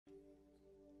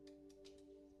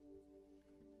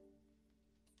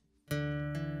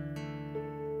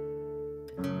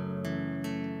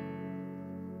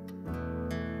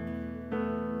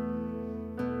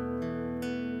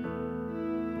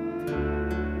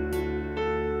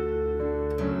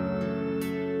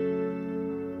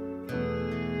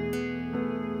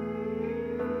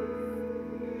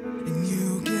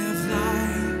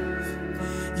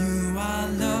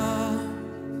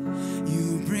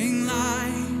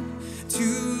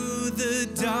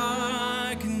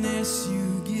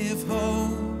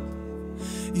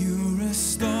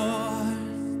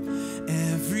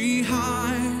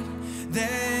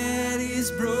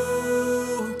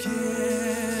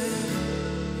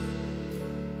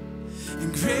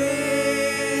and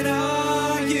great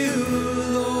are you,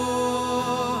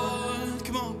 Lord.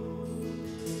 Come on.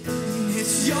 And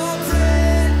it's your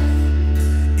breath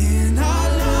in our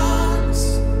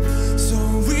lungs, so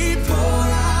we pour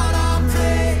out our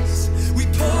praise. We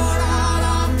pour out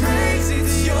our praise.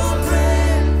 It's your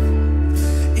breath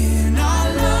in our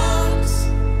lungs,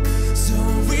 so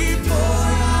we pour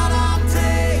out our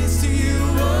praise to you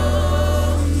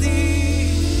only.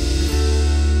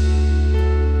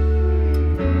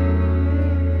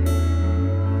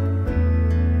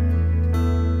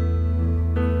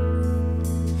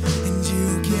 And you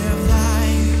give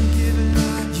life,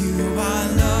 you are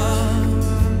love,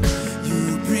 you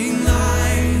bring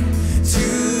light to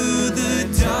the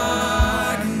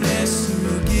darkness.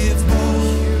 You give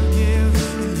hope,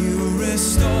 and you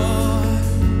restore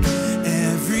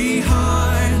every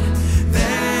heart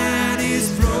that is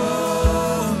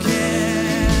broken.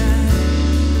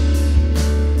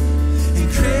 And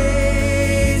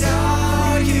great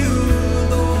are you,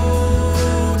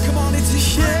 Lord. Come on, it's a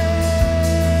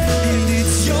and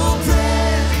it's your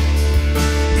breath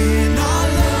in our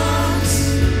lungs,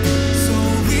 so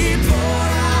we pour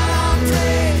out our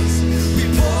praise. We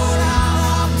pour out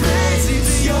our praise.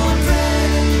 It's your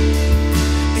breath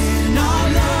in our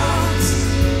lungs,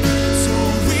 so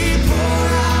we pour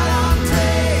out our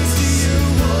praise to you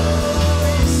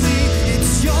only.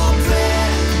 It's your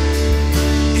breath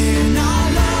in our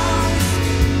lungs,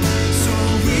 so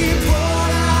we pour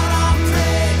out our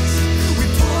praise. We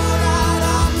pour out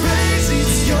our praise.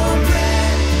 It's your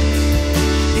breath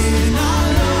in our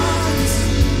lungs,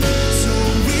 so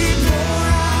we pour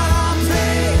out our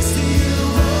praise to you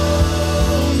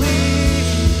only.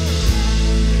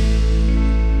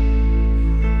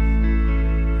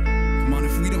 Come on,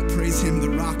 if we don't praise him, the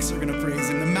rocks are gonna praise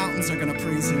him, the mountains are gonna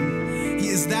praise him. He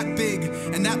is that big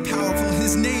and that powerful.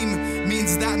 His name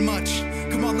means that much.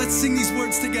 Come on, let's sing these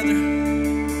words together.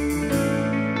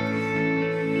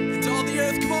 And all the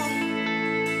earth, come on.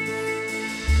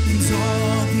 And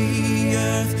all the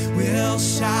earth will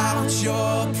shout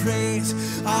your praise.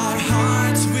 Our hearts